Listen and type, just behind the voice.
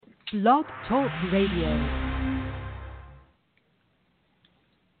Blog Talk Radio.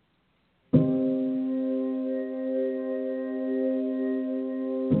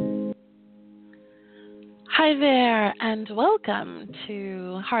 Hi there, and welcome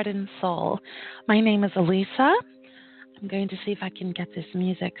to Heart and Soul. My name is Elisa. I'm going to see if I can get this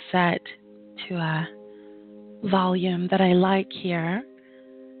music set to a volume that I like here.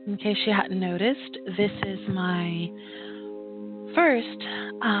 In case you hadn't noticed, this is my first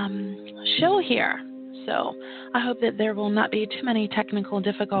show here. So I hope that there will not be too many technical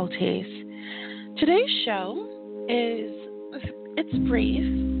difficulties. Today's show it's brief,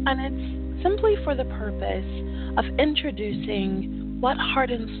 and it's simply for the purpose of introducing what Heart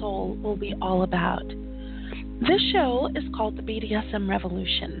and Soul will be all about. This show is called the BDSM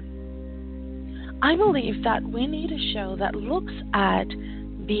Revolution. I believe that we need a show that looks at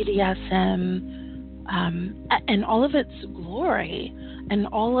BDSM and all of its glory and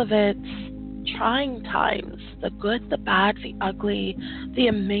all of its trying times, the good, the bad, the ugly, the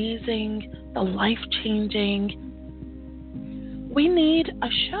amazing, the life-changing. We need a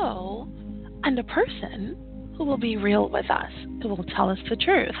show and a person who will be real with us, who will tell us the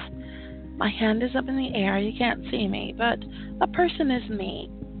truth. My hand is up in the air. You can't see me, but that person is me.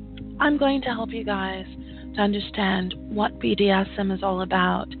 I'm going to help you guys to understand what BDSM is all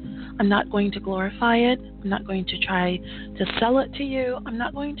about. I'm not going to glorify it. I'm not going to try to sell it to you. I'm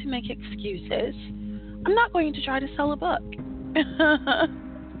not going to make excuses. I'm not going to try to sell a book.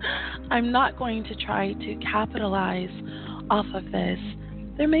 I'm not going to try to capitalize off of this.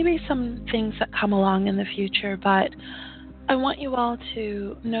 There may be some things that come along in the future, but I want you all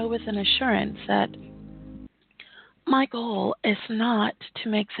to know with an assurance that my goal is not to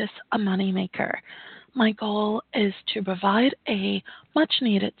make this a moneymaker. My goal is to provide a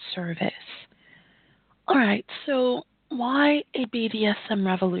much-needed service. All right, so why a BDSM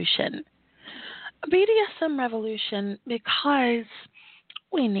revolution? A BDSM revolution because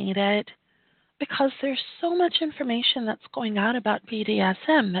we need it, because there's so much information that's going out about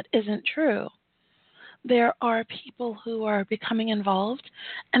BDSM that isn't true. There are people who are becoming involved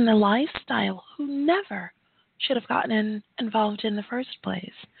in the lifestyle who never should have gotten involved in the first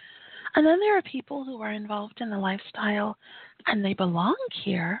place. And then there are people who are involved in the lifestyle and they belong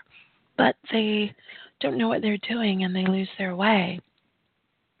here, but they don't know what they're doing and they lose their way.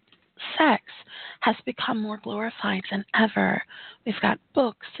 Sex has become more glorified than ever. We've got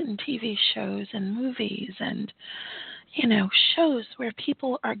books and TV shows and movies and, shows where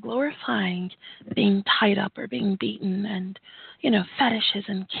people are glorifying being tied up or being beaten and, fetishes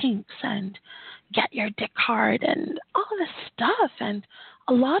and kinks and get your dick hard and all this stuff. And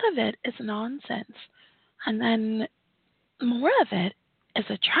a lot of it is nonsense. And then more of it is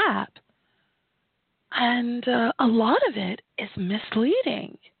a trap. And a lot of it is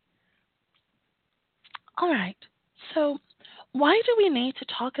misleading. All right, so why do we need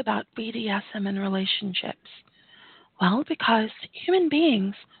to talk about BDSM in relationships? Well, because human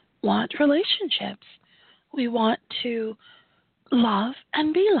beings want relationships. We want to love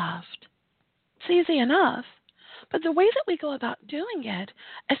and be loved. It's easy enough, but the way that we go about doing it,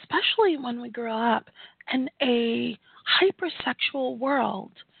 especially when we grow up in a hypersexual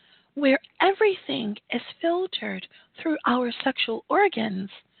world where everything is filtered through our sexual organs,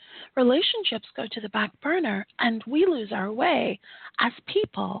 relationships go to the back burner and we lose our way as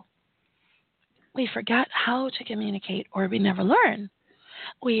people. We forget how to communicate, or we never learn.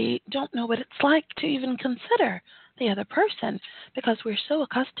 We don't know what it's like to even consider the other person because we're so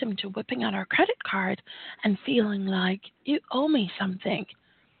accustomed to whipping out our credit card and feeling like, you owe me something.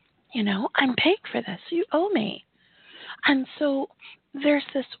 I'm paying for this. You owe me. And so there's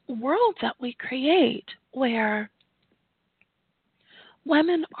this world that we create where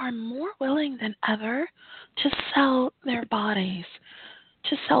women are more willing than ever to sell their bodies,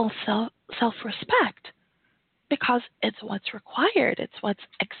 to sell self-respect, because it's what's required, it's what's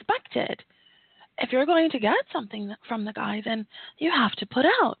expected. If you're going to get something from the guy, then you have to put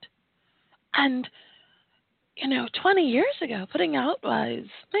out. And, 20 years ago, putting out was,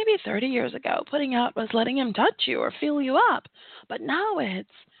 maybe 30 years ago, putting out was letting him touch you or feel you up. But now it's,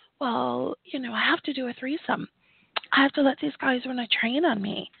 I have to do a threesome. I have to let these guys run a train on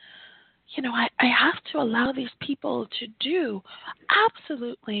me. I have to allow these people to do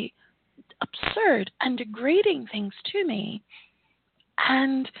absolutely absurd and degrading things to me.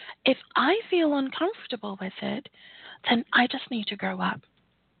 And if I feel uncomfortable with it, then I just need to grow up.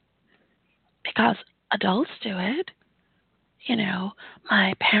 Because adults do it.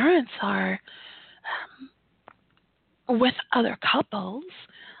 My parents are with other couples.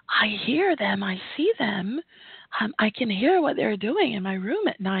 I hear them, I see them, I can hear what they're doing in my room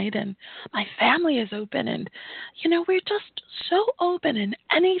at night, and my family is open, and, we're just so open, and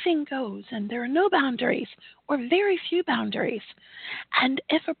anything goes, and there are no boundaries or very few boundaries. And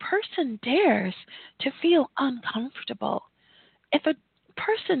if a person dares to feel uncomfortable, if a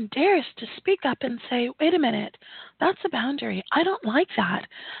person dares to speak up and say, wait a minute, that's a boundary, I don't like that,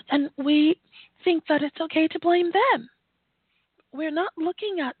 then we think that it's okay to blame them. We're not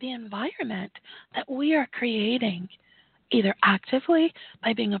looking at the environment that we are creating, either actively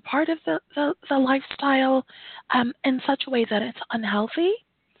by being a part of the lifestyle in such a way that it's unhealthy,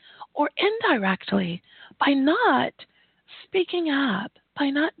 or indirectly by not speaking up, by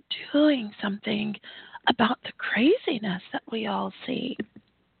not doing something about the craziness that we all see.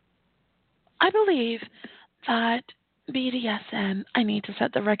 I believe that BDSM, I need to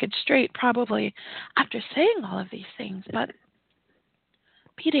set the record straight probably after saying all of these things, but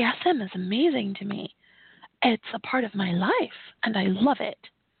BDSM is amazing to me. It's a part of my life, and I love it.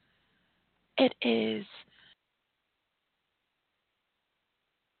 It is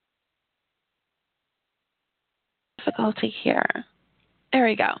difficulty here. There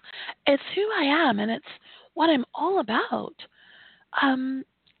we go. It's who I am, and it's what I'm all about.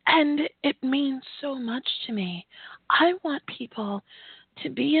 And it means so much to me. I want people to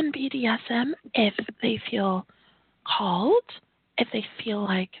be in BDSM if they feel called, if they feel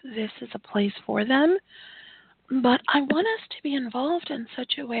like this is a place for them. But I want us to be involved in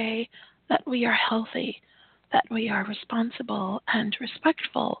such a way that we are healthy, that we are responsible and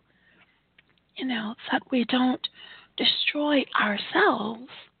respectful, that we don't destroy ourselves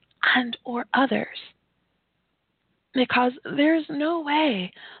and or others. Because there's no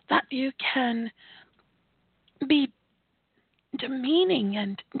way that you can be demeaning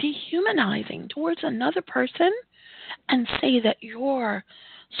and dehumanizing towards another person and say that your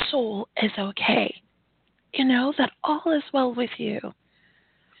soul is okay, that all is well with you.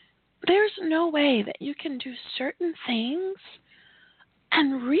 There's no way that you can do certain things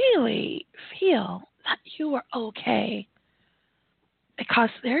and really feel that you are okay, because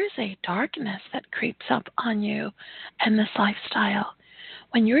there is a darkness that creeps up on you in this lifestyle.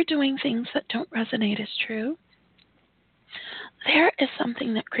 When you're doing things that don't resonate as true, there is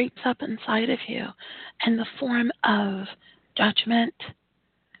something that creeps up inside of you in the form of judgment,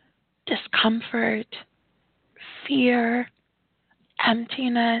 discomfort, fear,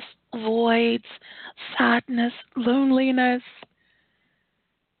 emptiness, voids, sadness, loneliness.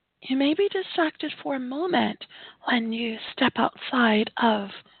 You may be distracted for a moment when you step outside of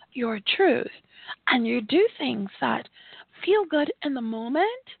your truth and you do things that feel good in the moment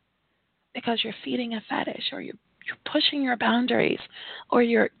because you're feeding a fetish, or you're pushing your boundaries, or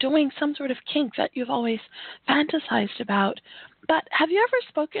you're doing some sort of kink that you've always fantasized about. But have you ever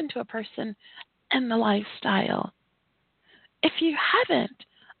spoken to a person in the lifestyle? If you haven't,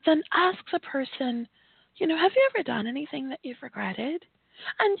 then ask the person, have you ever done anything that you've regretted?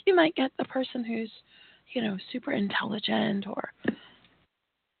 And you might get the person who's, super intelligent, or,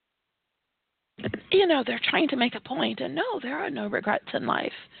 they're trying to make a point. And no, there are no regrets in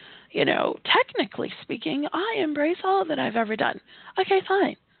life. Technically speaking, I embrace all that I've ever done. Okay,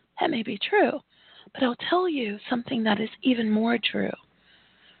 fine. That may be true. But I'll tell you something that is even more true.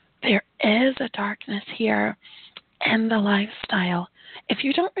 There is a darkness here in the lifestyle. If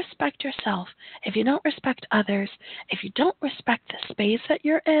you don't respect yourself, if you don't respect others, if you don't respect the space that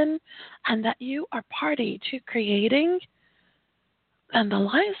you're in and that you are party to creating, then the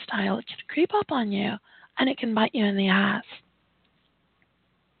lifestyle can creep up on you and it can bite you in the ass.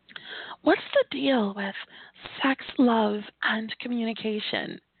 What's the deal with sex, love, and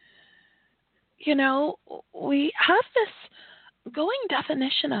communication? We have this going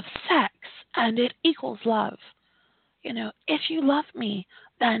definition of sex, and it equals love. If you love me,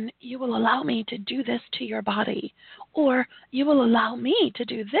 then you will allow me to do this to your body, or you will allow me to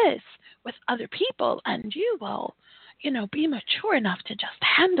do this with other people, and you will, be mature enough to just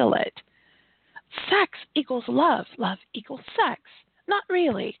handle it. Sex equals love. Love equals sex. Not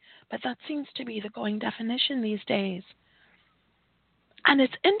really, but that seems to be the going definition these days. And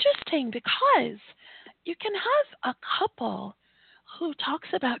it's interesting because you can have a couple who talks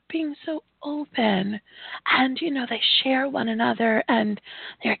about being so open, and they share one another, and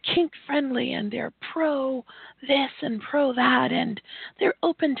they're kink friendly, and they're pro this and pro that, and they're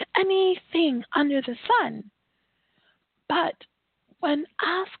open to anything under the sun. But when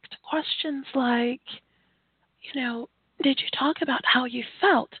asked questions like, did you talk about how you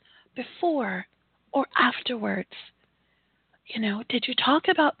felt before or afterwards? Did you talk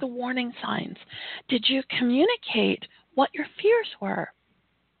about the warning signs? Did you communicate what your fears were?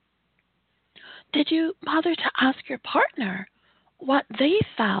 Did you bother to ask your partner what they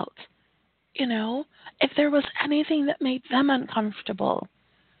felt? If there was anything that made them uncomfortable.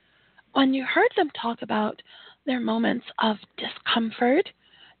 When you heard them talk about their moments of discomfort,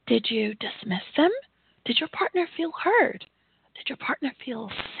 did you dismiss them? Did your partner feel heard? Did your partner feel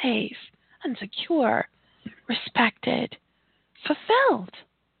safe and secure, respected, fulfilled?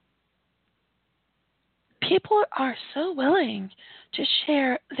 People are so willing to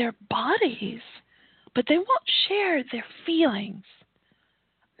share their bodies, but they won't share their feelings.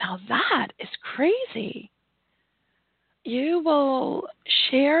 Now that is crazy. You will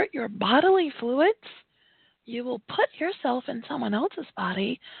share your bodily fluids. You will put yourself in someone else's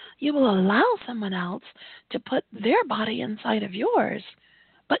body. You will allow someone else to put their body inside of yours,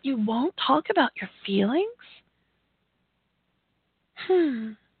 but you won't talk about your feelings?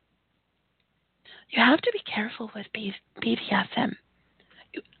 You have to be careful with BDSM.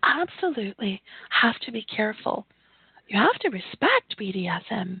 You absolutely have to be careful. You have to respect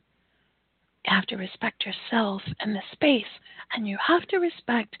BDSM. You have to respect yourself and the space, and you have to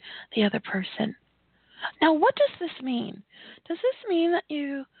respect the other person. Now, what does this mean? Does this mean that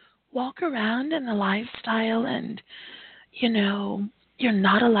you walk around in a lifestyle and, you're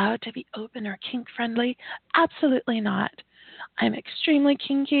not allowed to be open or kink-friendly? Absolutely not. I'm extremely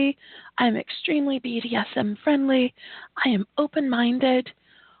kinky. I'm extremely BDSM-friendly. I am open-minded.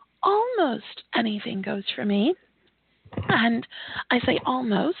 Almost anything goes for me. And I say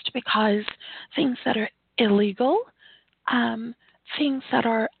almost because things that are illegal, things that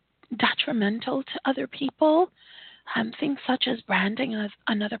are detrimental to other people, things such as branding of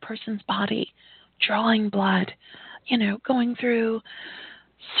another person's body, drawing blood, going through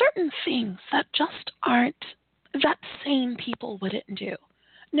certain things that just aren't, that sane people wouldn't do.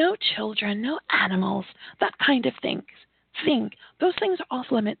 No children, no animals, that kind of thing. Those things are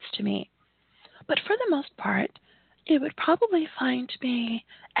off limits to me. But for the most part, you would probably find me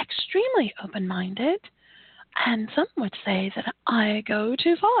extremely open-minded, and some would say that I go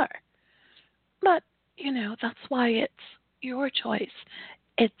too far. But, that's why it's your choice.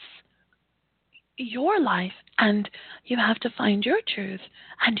 It's your life, and you have to find your truth,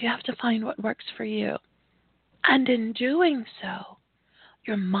 and you have to find what works for you. And in doing so,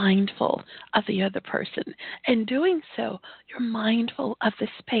 you're mindful of the other person. In doing so, you're mindful of the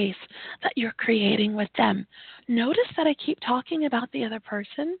space that you're creating with them. Notice that I keep talking about the other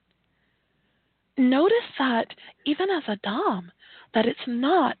person. Notice that even as a dom, that it's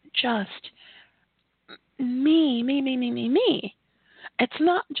not just me. It's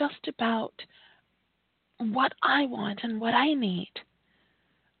not just about what I want and what I need.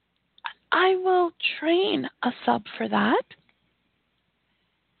 I will train a sub for that,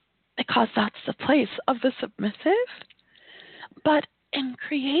 because that's the place of the submissive. But in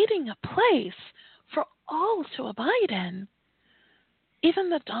creating a place for all to abide in, even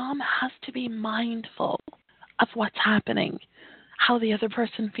the dom has to be mindful of what's happening, how the other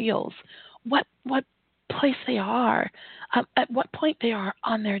person feels, what place they are, at what point they are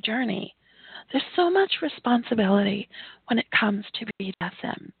on their journey. There's so much responsibility when it comes to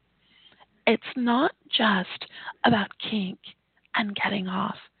BDSM. It's not just about kink and getting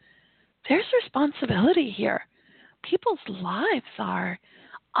off. There's responsibility here. People's lives are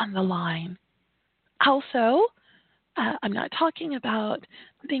on the line. Also, I'm not talking about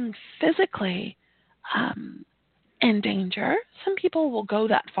being physically in danger. Some people will go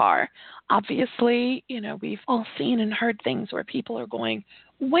that far. Obviously, we've all seen and heard things where people are going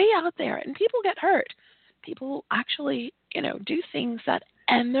way out there and people get hurt. People actually, do things that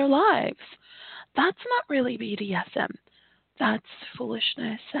end their lives. That's not really BDSM. That's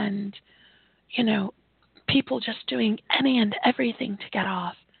foolishness and, people just doing any and everything to get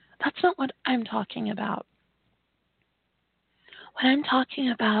off. That's not what I'm talking about. What I'm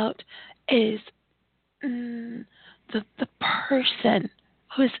talking about is the person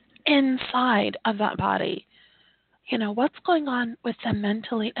who's inside of that body. What's going on with them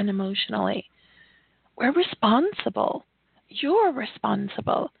mentally and emotionally. We're responsible. You're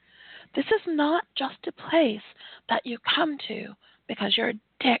responsible. This is not just a place that you come to because your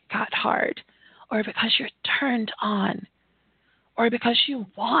dick got hard, or because you're turned on, or because you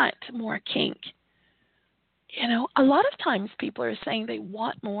want more kink. A lot of times people are saying they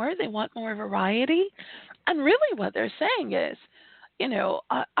want more variety, and really what they're saying is,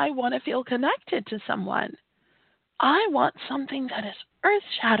 I want to feel connected to someone. I want something that is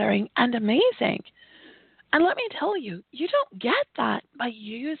earth-shattering and amazing. And let me tell you, you don't get that by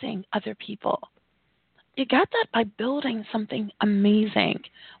using other people. You get that by building something amazing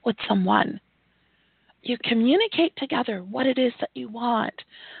with someone. You communicate together what it is that you want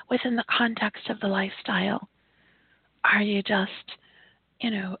within the context of the lifestyle. Are you just,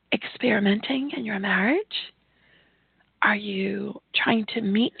 experimenting in your marriage? Are you trying to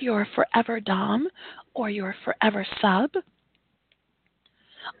meet your forever dom or your forever sub?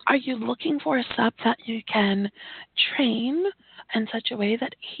 Are you looking for a sub that you can train in such a way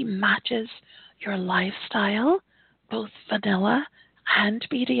that he matches your lifestyle, both vanilla and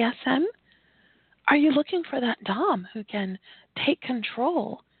BDSM? Are you looking for that dom who can take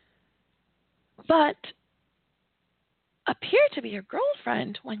control but appear to be your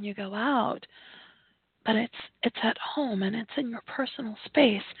girlfriend when you go out, but it's at home and it's in your personal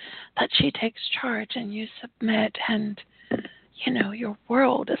space that she takes charge and you submit, and your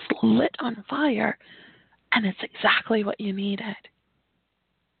world is lit on fire, and it's exactly what you needed.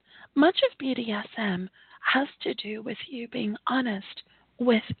 Much of BDSM has to do with you being honest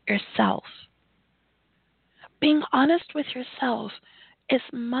with yourself. Being honest with yourself is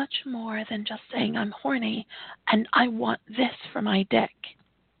much more than just saying, I'm horny and I want this for my dick.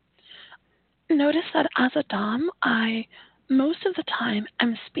 Notice that as a dom, I, most of the time,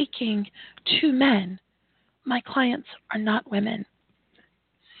 am speaking to men. My clients are not women.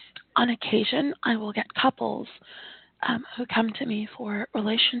 On occasion, I will get couples who come to me for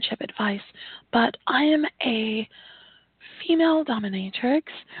relationship advice, but I am a female dominatrix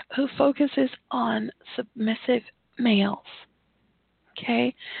who focuses on submissive males.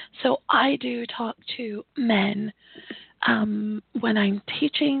 Okay, so I do talk to men when I'm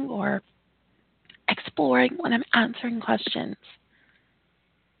teaching or exploring, when I'm answering questions.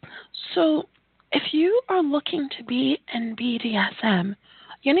 So if you are looking to be in BDSM,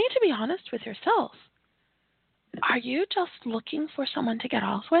 you need to be honest with yourself. Are you just looking for someone to get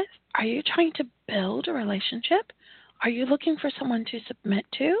off with? Are you trying to build a relationship? Are you looking for someone to submit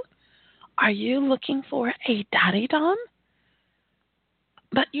to? Are you looking for a daddy dom?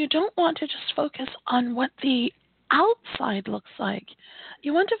 But you don't want to just focus on what the outside looks like.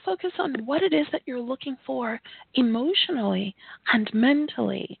 You want to focus on what it is that you're looking for emotionally and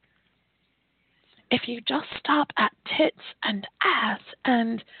mentally. If you just stop at tits and ass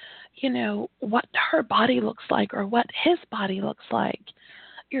and, what her body looks like or what his body looks like,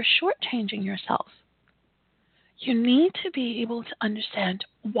 you're shortchanging yourself. You need to be able to understand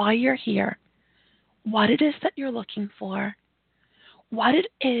why you're here, what it is that you're looking for, what it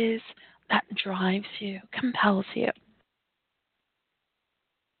is that drives you, compels you.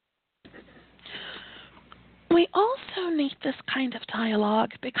 We also need this kind of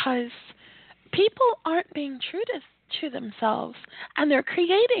dialogue because people aren't being true to themselves, and they're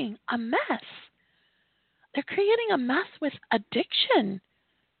creating a mess. They're creating a mess with addiction,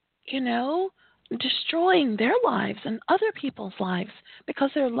 destroying their lives and other people's lives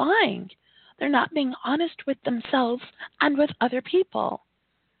because they're lying. They're not being honest with themselves and with other people.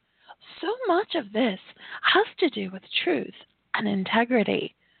 So much of this has to do with truth and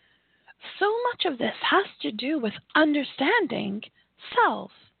integrity. So much of this has to do with understanding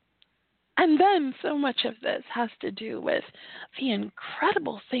self. And then so much of this has to do with the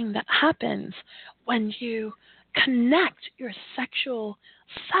incredible thing that happens when you connect your sexual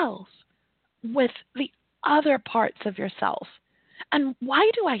self with the other parts of yourself. And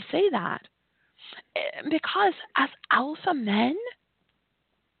why do I say that? Because as alpha men,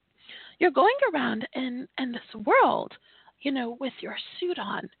 you're going around in this world, with your suit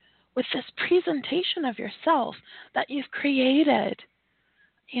on, with this presentation of yourself that you've created.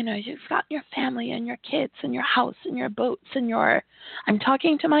 You've got your family and your kids and your house and your boats and I'm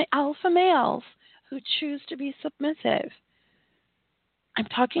talking to my alpha males who choose to be submissive. I'm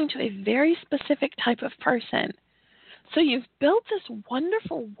talking to a very specific type of person. So you've built this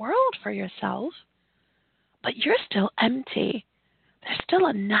wonderful world for yourself, but you're still empty. There's still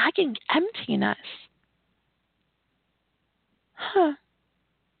a nagging emptiness.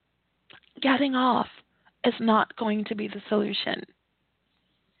 Getting off is not going to be the solution.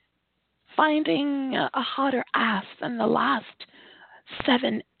 Finding a hotter ass than the last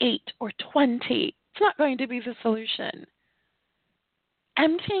 7, 8, or 20, it's not going to be the solution.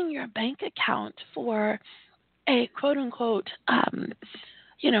 Emptying your bank account for a quote-unquote,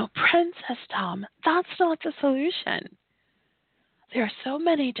 princess dom, that's not the solution. There are so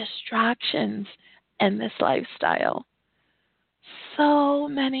many distractions in this lifestyle. So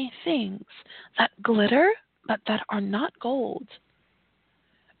many things that glitter, but that are not gold.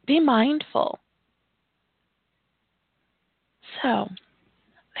 Be mindful. So,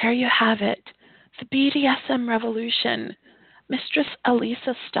 there you have it. The BDSM revolution, Mistress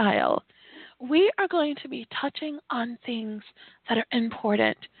Elisa style, we are going to be touching on things that are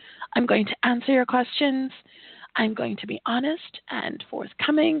important. I'm going to answer your questions. I'm going to be honest and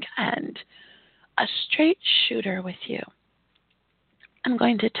forthcoming and a straight shooter with you. I'm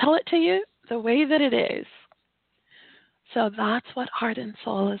going to tell it to you the way that it is. So that's what Heart and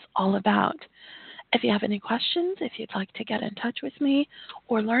Soul is all about. If you have any questions, if you'd like to get in touch with me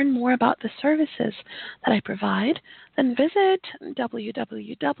or learn more about the services that I provide, then visit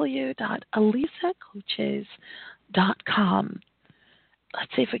www.alisacoaches.com.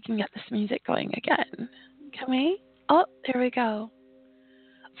 Let's see if we can get this music going again. Can we? Oh, there we go.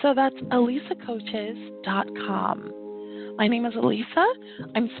 So that's alisacoaches.com. My name is Elisa.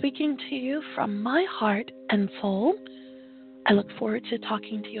 I'm speaking to you from my heart and soul. I look forward to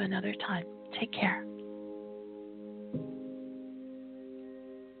talking to you another time. Take care.